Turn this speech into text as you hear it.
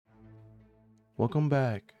Welcome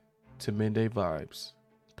back to Midday Vibes,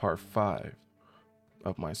 part 5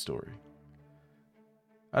 of my story.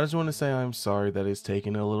 I just want to say I'm sorry that it's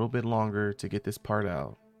taken a little bit longer to get this part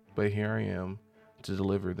out, but here I am to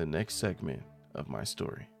deliver the next segment of my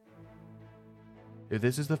story. If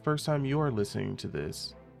this is the first time you are listening to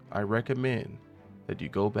this, I recommend that you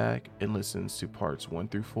go back and listen to parts 1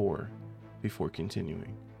 through 4 before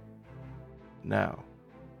continuing. Now,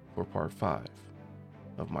 for part 5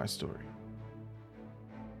 of my story.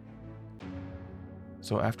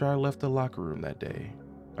 So after I left the locker room that day,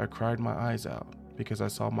 I cried my eyes out because I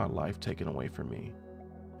saw my life taken away from me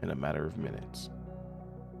in a matter of minutes.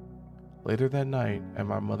 Later that night at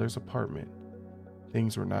my mother's apartment,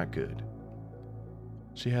 things were not good.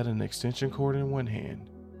 She had an extension cord in one hand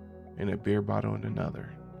and a beer bottle in another.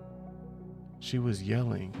 She was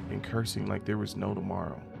yelling and cursing like there was no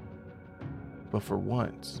tomorrow. But for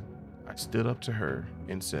once, I stood up to her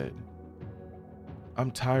and said, "I'm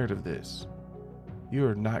tired of this. You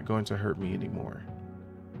are not going to hurt me anymore.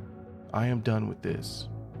 I am done with this.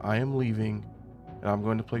 I am leaving, and I'm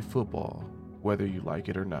going to play football, whether you like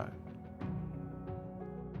it or not.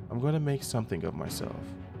 I'm going to make something of myself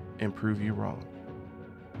and prove you wrong.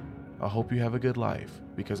 I hope you have a good life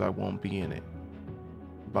because I won't be in it.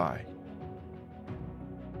 Bye."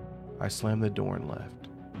 I slammed the door and left.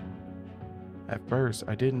 At first,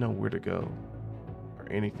 I didn't know where to go or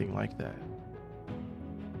anything like that.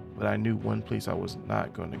 But I knew one place I was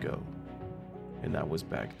not going to go, and that was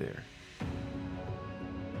back there.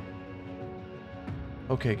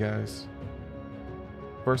 Okay, guys.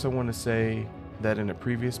 First, I want to say that in the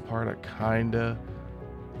previous part, I kinda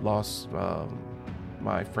lost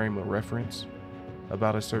my frame of reference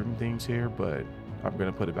about a certain things here, but I'm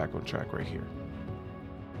gonna put it back on track right here.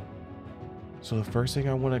 So the first thing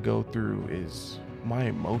I want to go through is my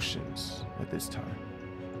emotions at this time.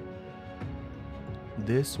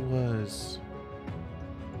 This was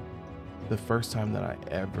the first time that I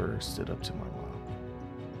ever stood up to my mom.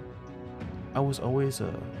 I was always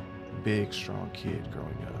a big, strong kid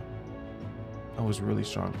growing up. I was really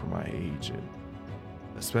strong for my age, and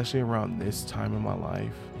especially around this time in my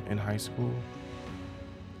life in high school,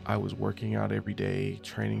 I was working out every day,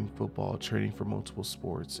 training football, training for multiple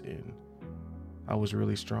sports, and I was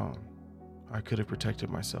really strong. I could have protected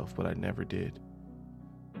myself, but I never did.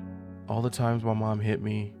 All the times my mom hit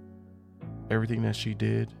me, everything that she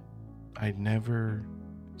did, I never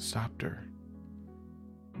stopped her.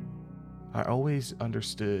 I always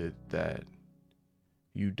understood that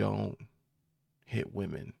you don't hit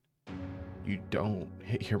women. You don't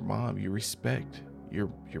hit your mom. You respect your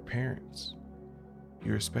parents.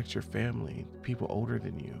 You respect your family, people older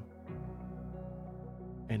than you.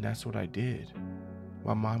 And that's what I did.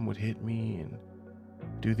 My mom would hit me and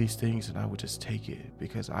do these things, and I would just take it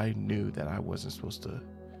because I knew that I wasn't supposed to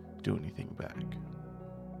do anything back.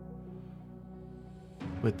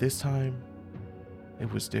 But this time,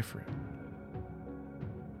 it was different.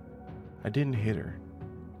 I didn't hit her,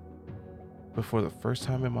 but for the first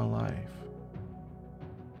time in my life,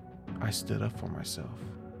 I stood up for myself.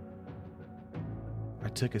 I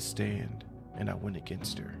took a stand and I went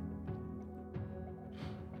against her.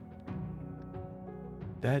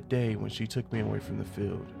 That day when she took me away from the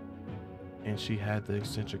field and she had the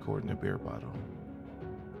extension cord and the beer bottle,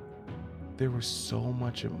 there was so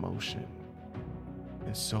much emotion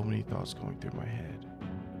and so many thoughts going through my head.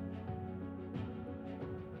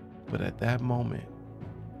 But at that moment,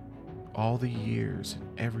 all the years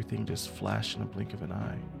and everything just flashed in a blink of an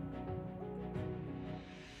eye.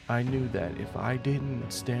 I knew that if I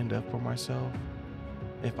didn't stand up for myself,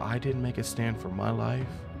 if I didn't make a stand for my life,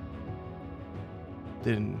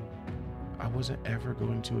 then I wasn't ever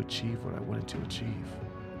going to achieve what I wanted to achieve.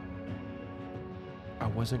 I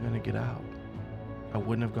wasn't going to get out. I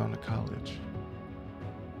wouldn't have gone to college.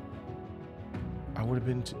 I would have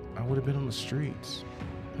been on the streets.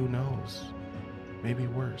 Who knows? Maybe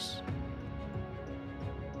worse.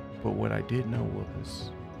 But what I did know was,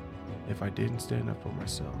 if I didn't stand up for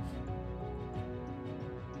myself,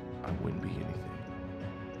 I wouldn't be anything.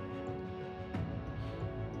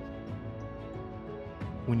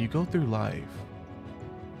 When you go through life,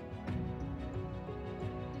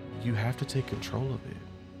 you have to take control of it.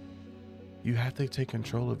 You have to take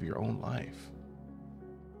control of your own life.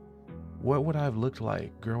 What would I have looked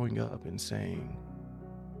like growing up and saying,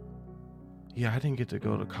 yeah, I didn't get to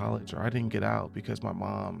go to college, or I didn't get out because my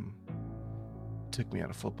mom took me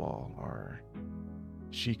out of football, or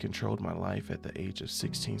she controlled my life at the age of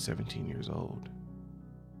 16, 17 years old.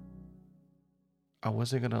 I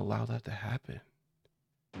wasn't going to allow that to happen.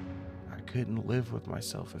 I couldn't live with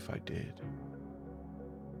myself if I did.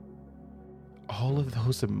 all of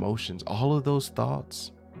those emotions, all of those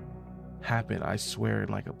thoughts happened, I swear, in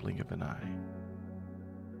like a blink of an eye.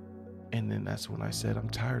 And then that's when I said, I'm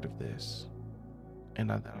tired of this, and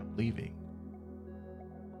that I'm leaving.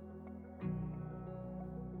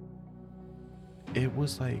 It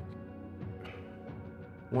was like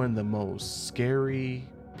one of the most scary,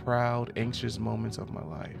 proud, anxious moments of my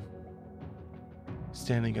life.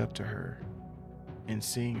 Standing up to her and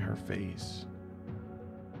seeing her face,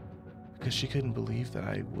 because she couldn't believe that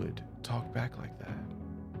I would talk back like that.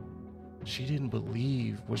 She didn't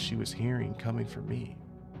believe what she was hearing coming from me.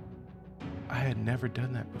 I had never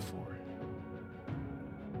done that before.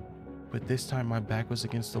 But this time my back was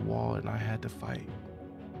against the wall and I had to fight.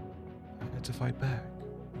 I had to fight back.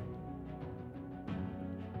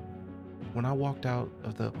 When I walked out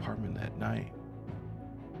of the apartment that night,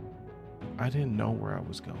 I didn't know where I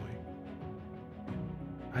was going.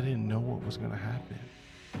 I didn't know what was going to happen.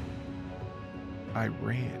 I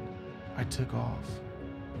ran. I took off.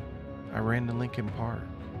 I ran to Lincoln Park.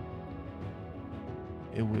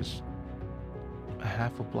 It was a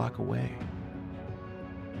half a block away.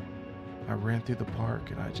 I ran through the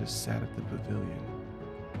park and I just sat at the pavilion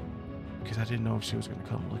because I didn't know if she was going to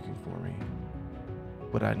come looking for me.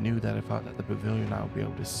 But I knew that if I was at the pavilion, I would be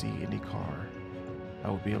able to see any car.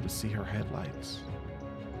 I would be able to see her headlights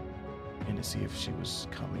and to see if she was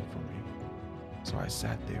coming for me. So I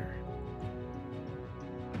sat there.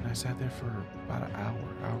 And I sat there for about an hour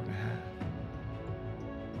and a half.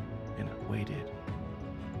 And I waited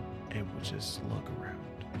and would just look around.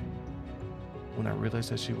 When I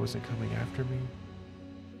realized that she wasn't coming after me,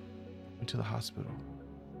 I went to the hospital.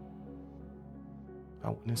 I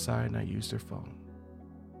went inside and I used her phone.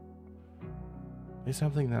 It's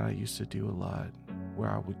something that I used to do a lot, where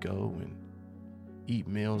I would go and eat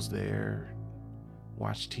meals there,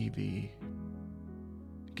 watch TV,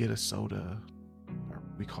 get a soda, or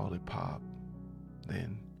we called it pop.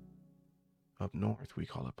 Then up north we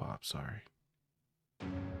call it pop, sorry.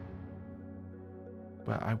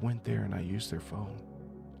 But I went there and I used their phone.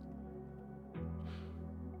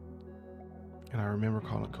 And I remember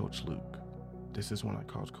calling Coach Luke. This is when I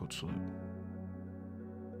called Coach Luke.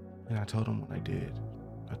 And I told him what I did.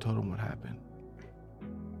 I told him what happened.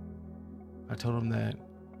 I told him that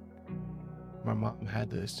my mom had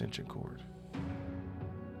the extension cord.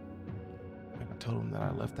 And I told him that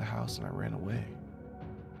I left the house and I ran away.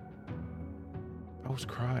 I was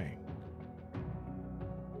crying.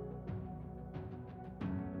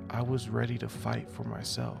 I was ready to fight for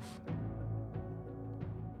myself.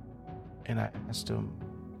 And I asked him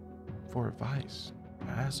for advice.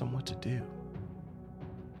 I asked him what to do.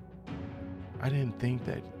 I didn't think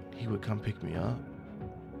that he would come pick me up,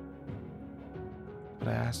 but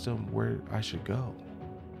I asked him where I should go.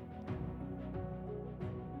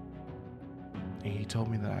 And he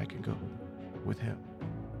told me that I could go with him,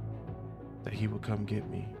 that he would come get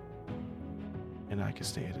me, and I could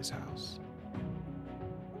stay at his house.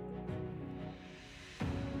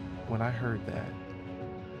 When I heard that,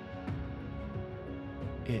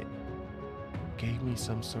 it gave me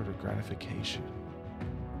some sort of gratification.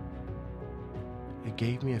 It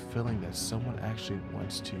gave me a feeling that someone actually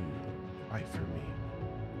wants to fight for me,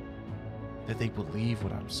 that they believe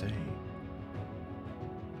what I'm saying,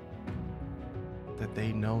 that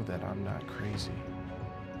they know that I'm not crazy.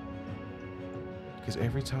 Because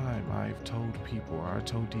every time I've told people, or I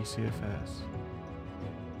told DCFS,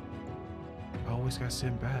 I always got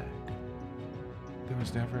sent back. There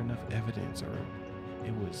was never enough evidence, or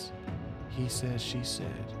it was he said, she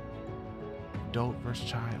said, adult versus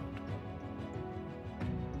child.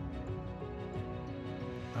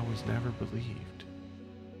 I was never believed,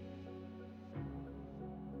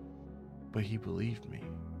 but he believed me.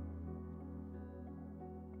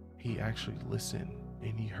 He actually listened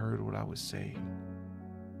and he heard what I was saying,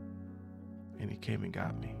 and he came and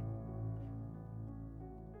got me.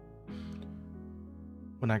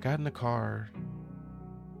 When I got in the car,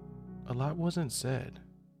 a lot wasn't said.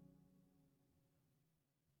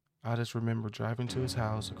 I just remember driving to his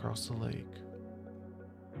house across the lake,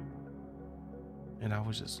 and I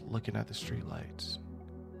was just looking at the streetlights.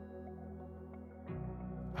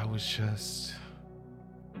 I was just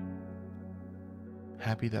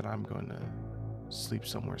happy that I'm going to sleep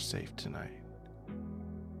somewhere safe tonight.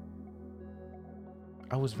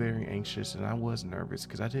 I was very anxious and I was nervous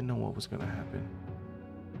because I didn't know what was going to happen.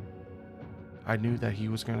 I knew that he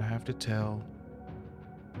was going to have to tell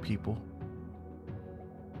people.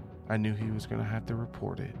 I knew he was going to have to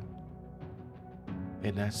report it.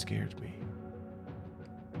 And that scared me.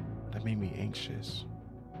 That made me anxious.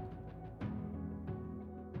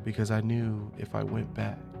 Because I knew if I went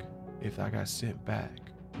back, if I got sent back,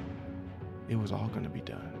 it was all going to be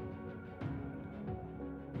done.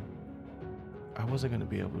 I wasn't going to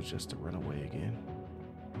be able just to run away again.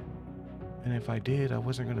 And if I did, I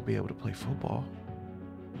wasn't going to be able to play football.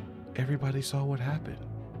 Everybody saw what happened.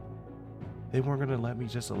 They weren't going to let me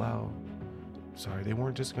they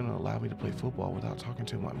weren't just going to allow me to play football without talking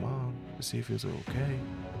to my mom to see if it was okay.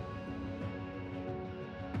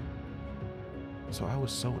 So I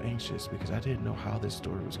was so anxious because I didn't know how this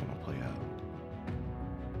story was going to play out.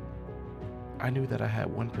 I knew that I had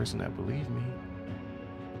one person that believed me,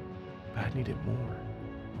 but I needed more.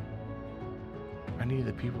 I needed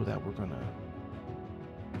the people that were going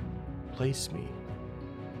to place me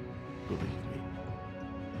believe me.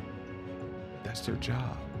 That's their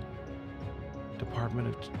job. Department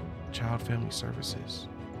of Child Family Services.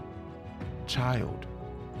 Child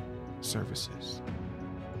Services.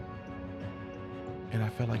 And I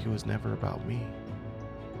felt like it was never about me.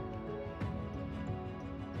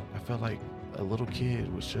 I felt like a little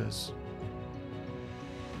kid was just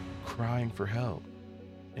crying for help,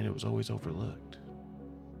 and it was always overlooked.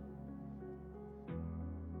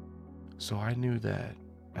 So I knew that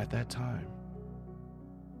at that time,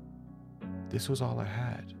 this was all I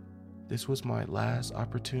had. This was my last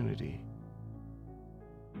opportunity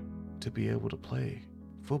to be able to play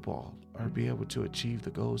football or be able to achieve the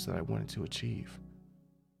goals that I wanted to achieve.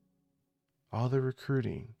 All the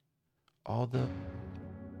recruiting, all the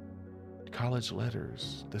college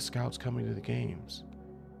letters, the scouts coming to the games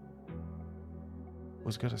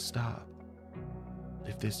was going to stop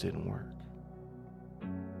if this didn't work.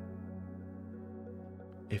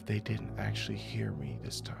 If they didn't actually hear me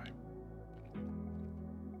this time.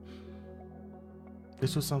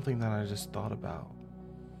 This was something that I just thought about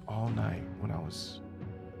all night when I was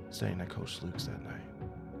staying at Coach Luke's that night.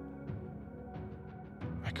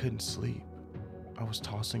 I couldn't sleep. I was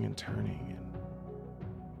tossing and turning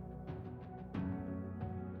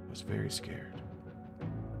and was very scared.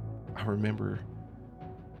 I remember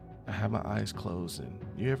I had my eyes closed, and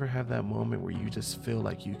you ever have that moment where you just feel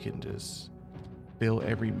like you can just feel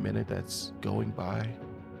every minute that's going by?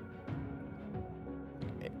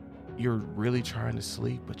 You're really trying to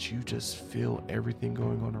sleep, but you just feel everything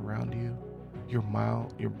going on around you. Your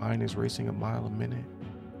mind is racing a mile a minute.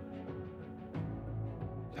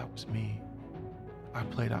 That was me. I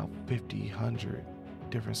played out 50, 100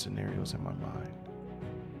 different scenarios in my mind.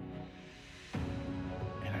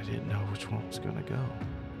 And I didn't know which one was gonna go.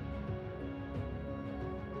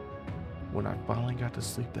 When I finally got to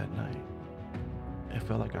sleep that night, it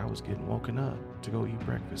felt like I was getting woken up to go eat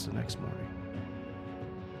breakfast the next morning.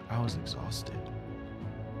 I was exhausted.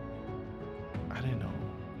 I didn't know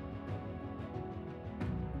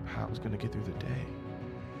how I was going to get through the day.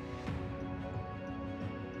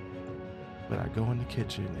 But I go in the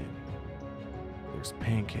kitchen and there's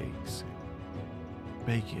pancakes and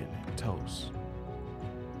bacon and toast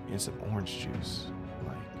and some orange juice.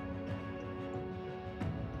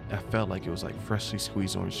 I felt like it was like freshly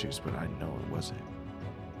squeezed orange juice, but I know it wasn't.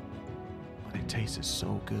 But it tasted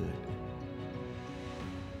so good.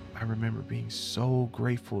 I remember being so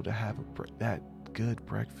grateful to have that good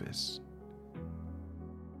breakfast.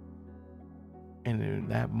 And in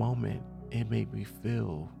that moment, it made me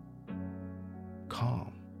feel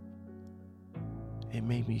calm. It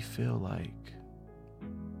made me feel like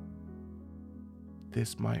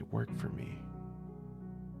this might work for me.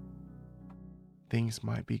 Things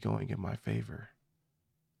might be going in my favor.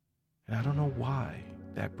 And I don't know why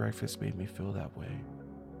that breakfast made me feel that way,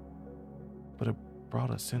 but it brought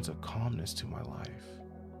a sense of calmness to my life.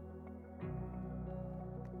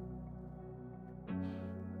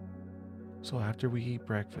 So after we eat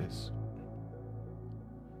breakfast,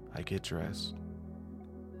 I get dressed.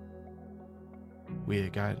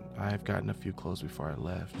 I have gotten a few clothes before I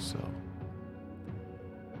left, so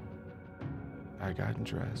I gotten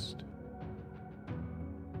dressed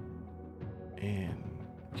and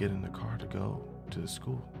get in the car to go to the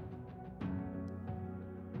school.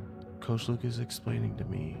 Coach Luke is explaining to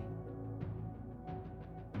me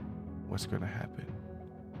what's going to happen.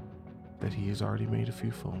 That he has already made a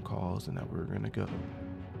few phone calls and that we're going to go.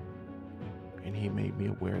 And he made me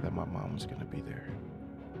aware that my mom was going to be there.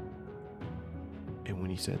 And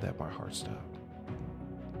when he said that, my heart stopped.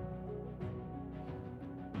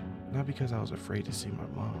 Not because I was afraid to see my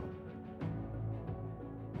mom,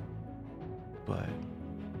 but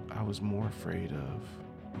I was more afraid of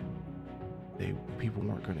people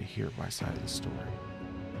weren't going to hear my side of the story.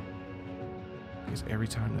 Because every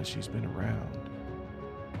time that she's been around,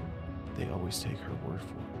 they always take her word for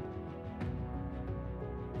it.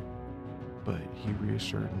 But he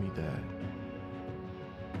reassured me that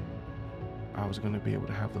I was going to be able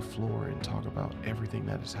to have the floor and talk about everything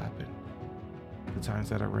that has happened. The times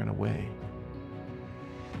that I ran away,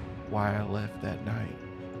 why I left that night,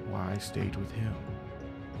 why I stayed with him.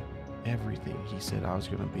 Everything. He said I was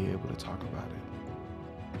going to be able to talk about it.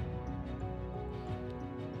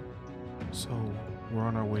 So we're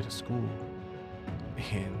on our way to school.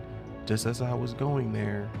 And just as I was going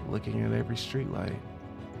there, looking at every streetlight,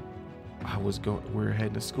 we were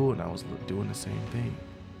heading to school and I was doing the same thing.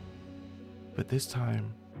 But this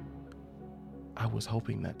time, I was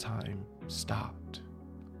hoping that time stopped.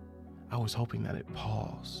 I was hoping that it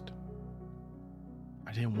paused.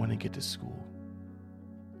 I didn't want to get to school.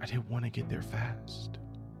 I didn't want to get there fast.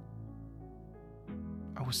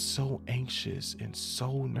 I was so anxious and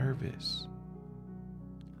so nervous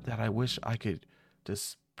that I wish I could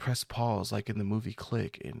just press pause like in the movie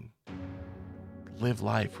Click and live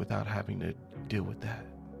life without having to deal with that.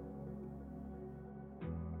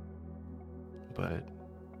 But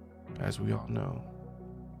as we all know,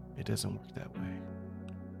 it doesn't work that way.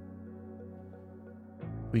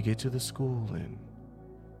 We get to the school and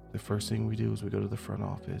the first thing we do is we go to the front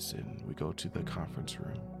office and we go to the conference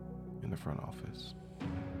room in the front office.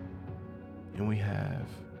 And we have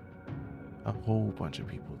a whole bunch of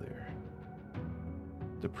people there.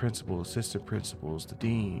 The principal, assistant principals, the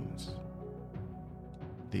deans,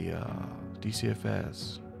 the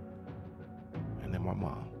DCFS, and then my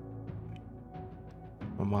mom.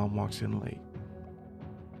 My mom walks in late.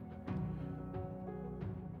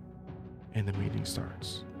 And the meeting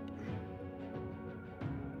starts.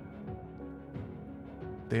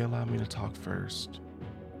 They allowed me to talk first,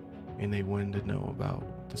 and they wanted to know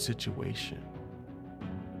about the situation,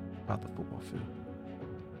 about the football field.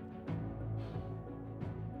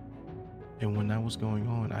 And when that was going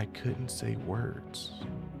on, I couldn't say words.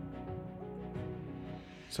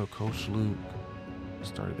 So Coach Luke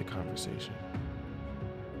started the conversation.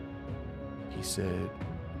 He said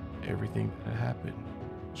everything that had happened.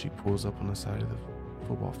 She pulls up on the side of the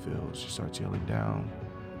football field. She starts yelling down.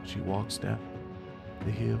 She walks down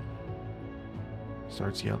the hill,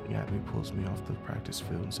 starts yelling at me, pulls me off the practice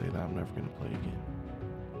field and say that I'm never going to play again.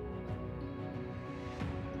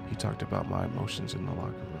 He talked about my emotions in the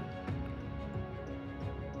locker room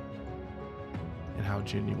and how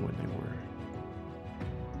genuine they were.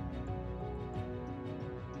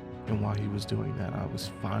 And while he was doing that, I was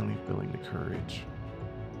finally feeling the courage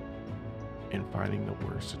and finding the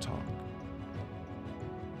words to talk.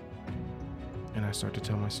 And I start to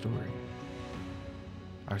tell my story.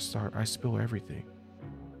 I spill everything.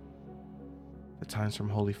 The times from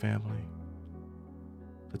Holy Family,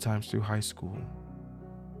 the times through high school,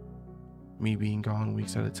 me being gone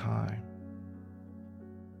weeks at a time,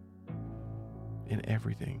 and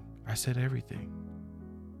everything. I said everything.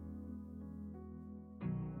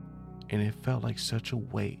 And it felt like such a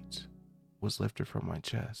weight was lifted from my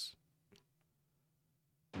chest.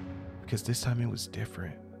 Because this time it was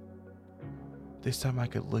different. This time I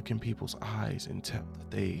could look in people's eyes and tell that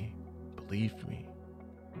they believed me.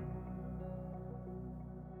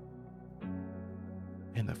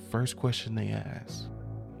 And the first question they asked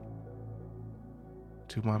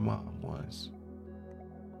to my mom was,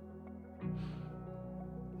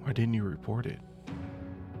 "Why didn't you report it?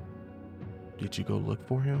 Did you go look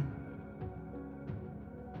for him?"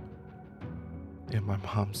 And my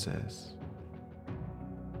mom says,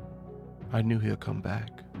 "I knew he'll come back.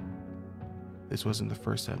 This wasn't the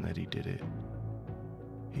first time that he did it.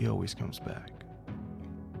 He always comes back."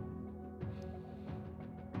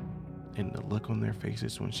 And the look on their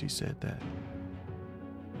faces when she said that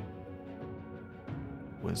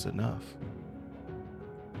was enough.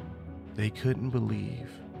 They couldn't believe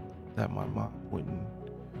that my mom wouldn't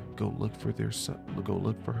go look for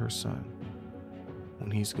her son when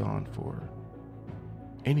he's gone for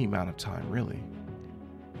any amount of time, really.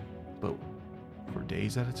 But for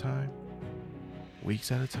days at a time,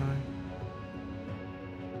 weeks at a time,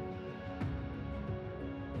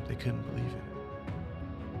 they couldn't believe it.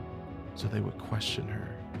 So they would question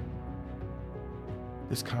her.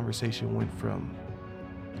 This conversation went from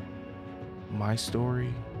my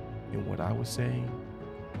story and what I was saying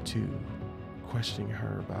to questioning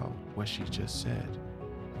her about what she just said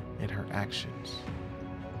and her actions.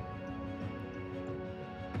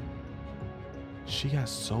 She got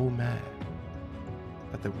so mad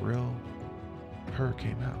that the real her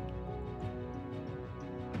came out.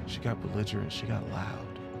 She got belligerent, she got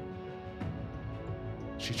loud.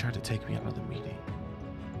 She tried to take me out of the meeting.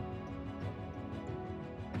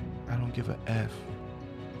 I don't give a F.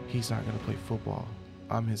 He's not gonna play football.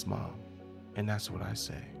 I'm his mom, and that's what I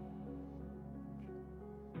say.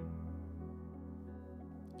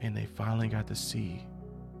 And they finally got to see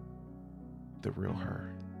the real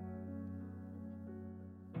her.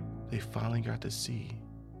 They finally got to see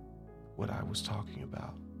what I was talking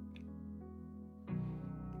about.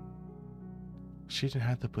 She didn't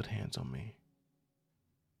have to put hands on me.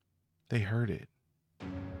 They heard it.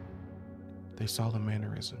 They saw the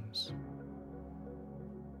mannerisms.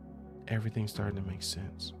 Everything started to make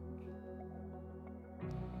sense.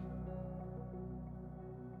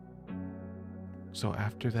 So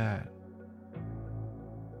after that,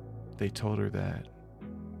 they told her that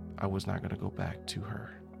I was not going to go back to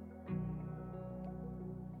her.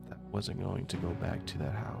 That I wasn't going to go back to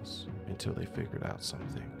that house until they figured out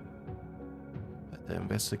something. That the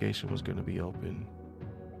investigation was going to be open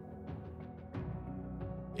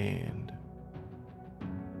and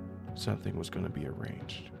something was going to be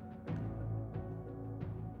arranged.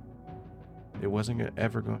 It wasn't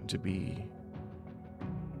ever going to be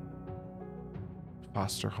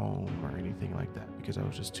foster home or anything like that because I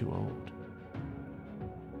was just too old.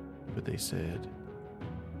 But they said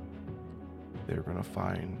they were going to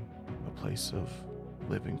find a place of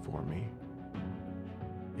living for me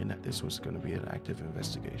and that this was going to be an active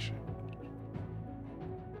investigation.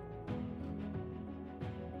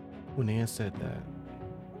 When Ann said that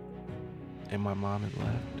and my mom had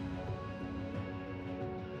left,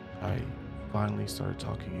 I finally started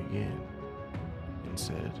talking again and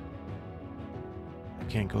said, I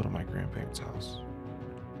can't go to my grandparents' house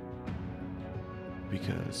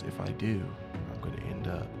because if I do, I'm going to end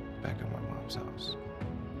up back at my mom's house.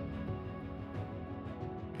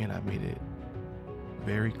 And I made it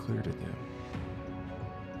very clear to them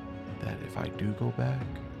that if I do go back,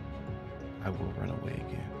 I will run away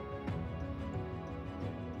again.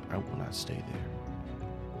 I will not stay there.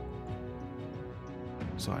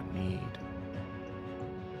 So I need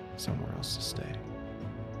somewhere else to stay.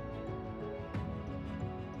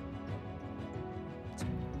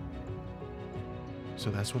 So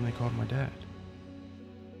that's when they called my dad.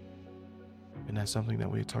 And that's something that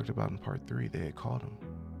we had talked about in part 3. They had called him.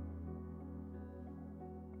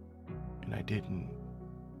 And I didn't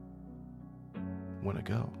want to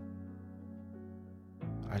go.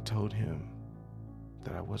 I told him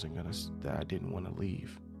that that I didn't want to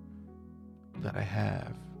leave. That I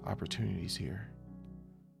have opportunities here.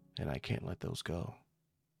 And I can't let those go.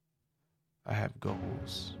 I have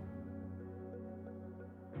goals.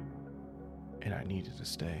 And I needed to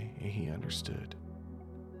stay, and he understood.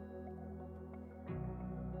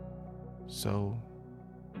 So,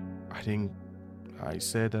 I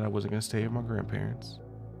said that I wasn't going to stay with my grandparents.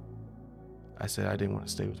 I said I didn't want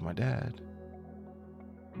to stay with my dad.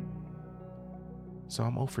 So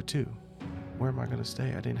I'm 0 for 2. Where am I going to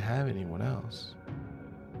stay? I didn't have anyone else.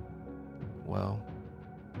 Well,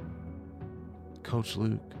 Coach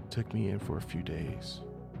Luke took me in for a few days.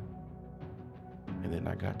 And then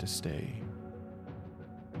I got to stay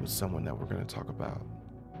with someone that we're going to talk about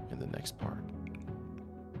in the next part.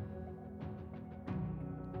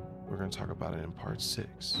 We're going to talk about it in part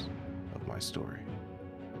 6 of my story.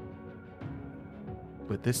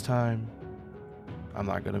 But this time, I'm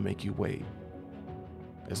not going to make you wait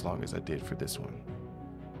as long as I did for this one.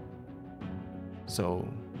 So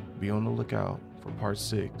be on the lookout for part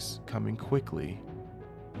 6 coming quickly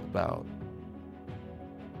about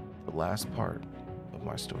the last part of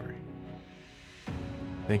my story.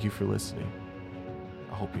 Thank you for listening.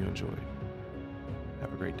 I hope you enjoyed.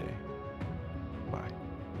 Have a great day. Bye.